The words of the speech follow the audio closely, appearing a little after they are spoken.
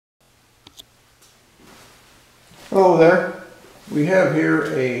Hello there. We have here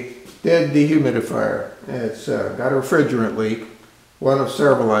a dead dehumidifier. It's got a refrigerant leak, one of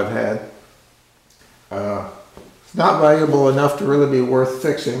several I've had. It's not valuable enough to really be worth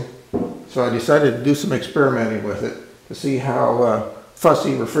fixing, so I decided to do some experimenting with it to see how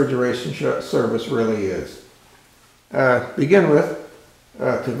fussy refrigeration service really is. Begin with,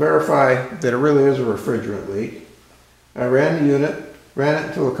 to verify that it really is a refrigerant leak, I ran the unit, ran it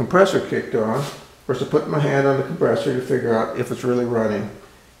until the compressor kicked on. First I put my hand on the compressor to figure out if it's really running,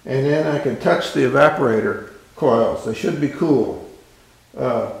 and then I can touch the evaporator coils. They should be cool.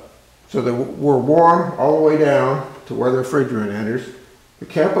 So they were warm all the way down to where the refrigerant enters. The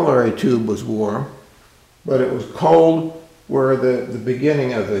capillary tube was warm, but it was cold where the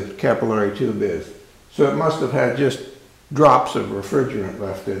beginning of the capillary tube is. So it must have had just drops of refrigerant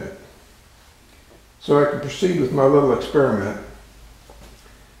left in it. So I can proceed with my little experiment.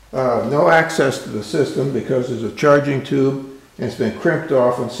 No access to the system because there's a charging tube and it's been crimped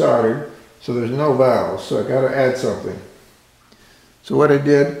off and soldered, so there's no valves, so I got to add something. So what I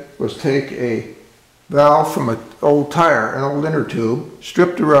did was take a valve from an old tire, an old inner tube,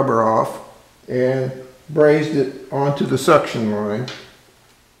 stripped the rubber off and brazed it onto the suction line.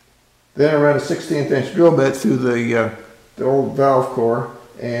 Then I ran a 1/16 inch drill bit through the old valve core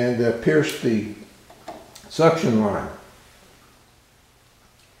and pierced the suction line.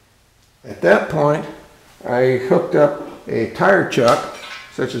 At that point, I hooked up a tire chuck,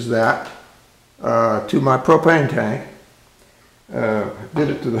 such as that, to my propane tank. Did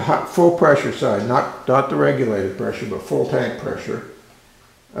it to the full pressure side, not the regulated pressure, but full tank pressure.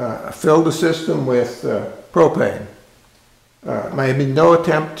 I filled the system with propane. There had been no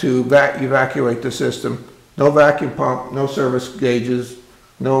attempt to evacuate the system, no vacuum pump, no service gauges,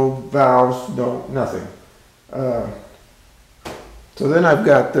 no valves, nothing. So then I've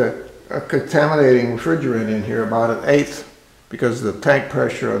got a contaminating refrigerant in here, about 1/8, because the tank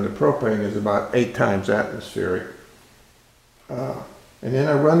pressure on the propane is about 8 times atmospheric. And then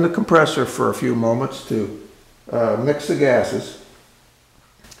I run the compressor for a few moments to mix the gases.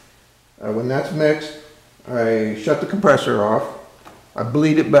 When that's mixed, I shut the compressor off. I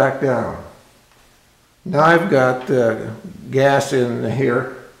bleed it back down. Now I've got gas in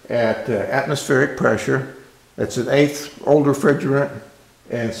here at atmospheric pressure. It's 1/8 old refrigerant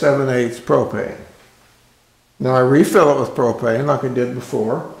and 7/8 propane. Now I refill it with propane like I did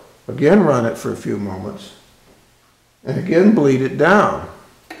before, again run it for a few moments, and again bleed it down.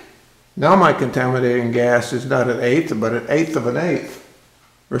 Now my contaminating gas is not 1/8, but 1/8 of 1/8,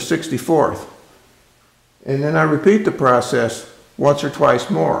 or 64th. And then I repeat the process once or twice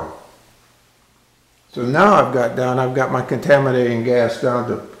more. So now I've got my contaminating gas down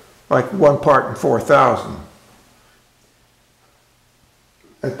to like 1 part in 4,000.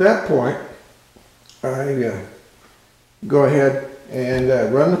 At that point, I go ahead and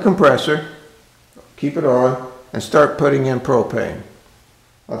run the compressor, keep it on, and start putting in propane.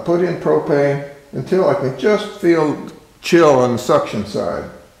 I put in propane until I can just feel chill on the suction side.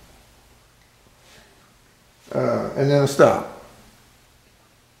 And then I stop.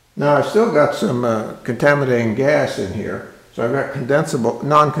 Now I've still got some contaminating gas in here, so I've got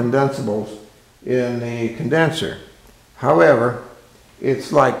non-condensables in the condenser. However,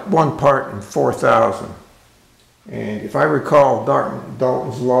 it's like 1 part in 4,000. And if I recall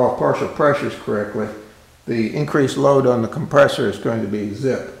Dalton's law of partial pressures correctly, the increased load on the compressor is going to be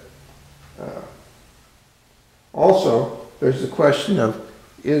zip. Also, there's the question of,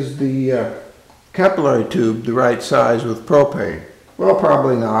 is the capillary tube the right size with propane? Well,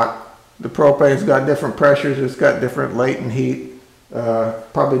 probably not. The propane's got different pressures, it's got different latent heat,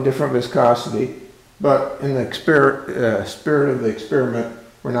 probably different viscosity. But in the spirit of the experiment,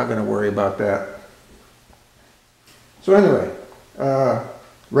 we're not going to worry about that. So anyway,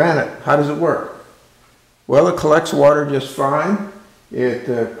 ran it. How does it work? Well, it collects water just fine.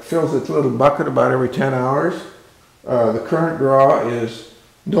 It fills its little bucket about every 10 hours. The current draw is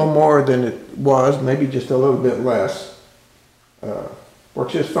no more than it was, maybe just a little bit less.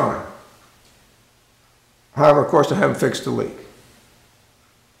 Works just fine. However, of course, I haven't fixed the leak.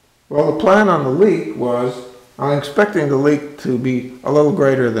 Well, the plan on the leak was, I'm expecting the leak to be a little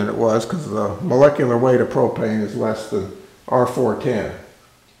greater than it was because the molecular weight of propane is less than R410.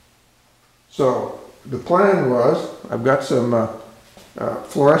 So the plan was, I've got some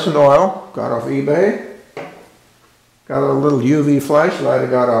fluorescent oil, got off eBay, got a little UV flashlight I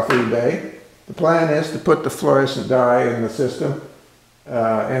got off eBay. The plan is to put the fluorescent dye in the system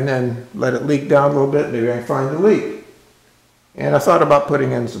and then let it leak down a little bit, maybe I can find the leak. And I thought about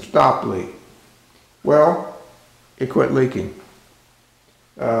putting in some stop leak. Well, it quit leaking.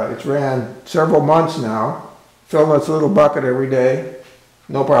 It's ran several months now, fill this little bucket every day,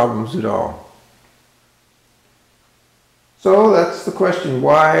 no problems at all. So that's the question,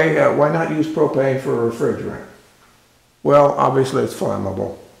 why not use propane for a refrigerant? Well, obviously it's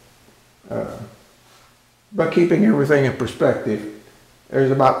flammable. But keeping everything in perspective,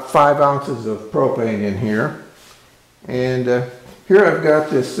 there's about 5 ounces of propane in here. And here I've got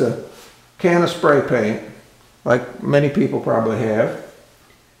this can of spray paint, like many people probably have.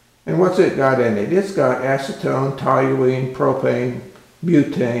 And what's it got in it? It's got acetone, toluene, propane,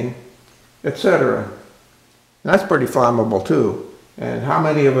 butane, etc. That's pretty flammable too. And how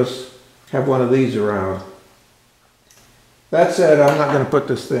many of us have one of these around? That said, I'm not going to put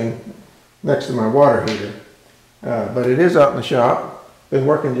this thing next to my water heater. But it is out in the shop. Been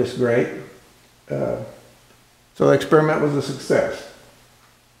working just great. So the experiment was a success.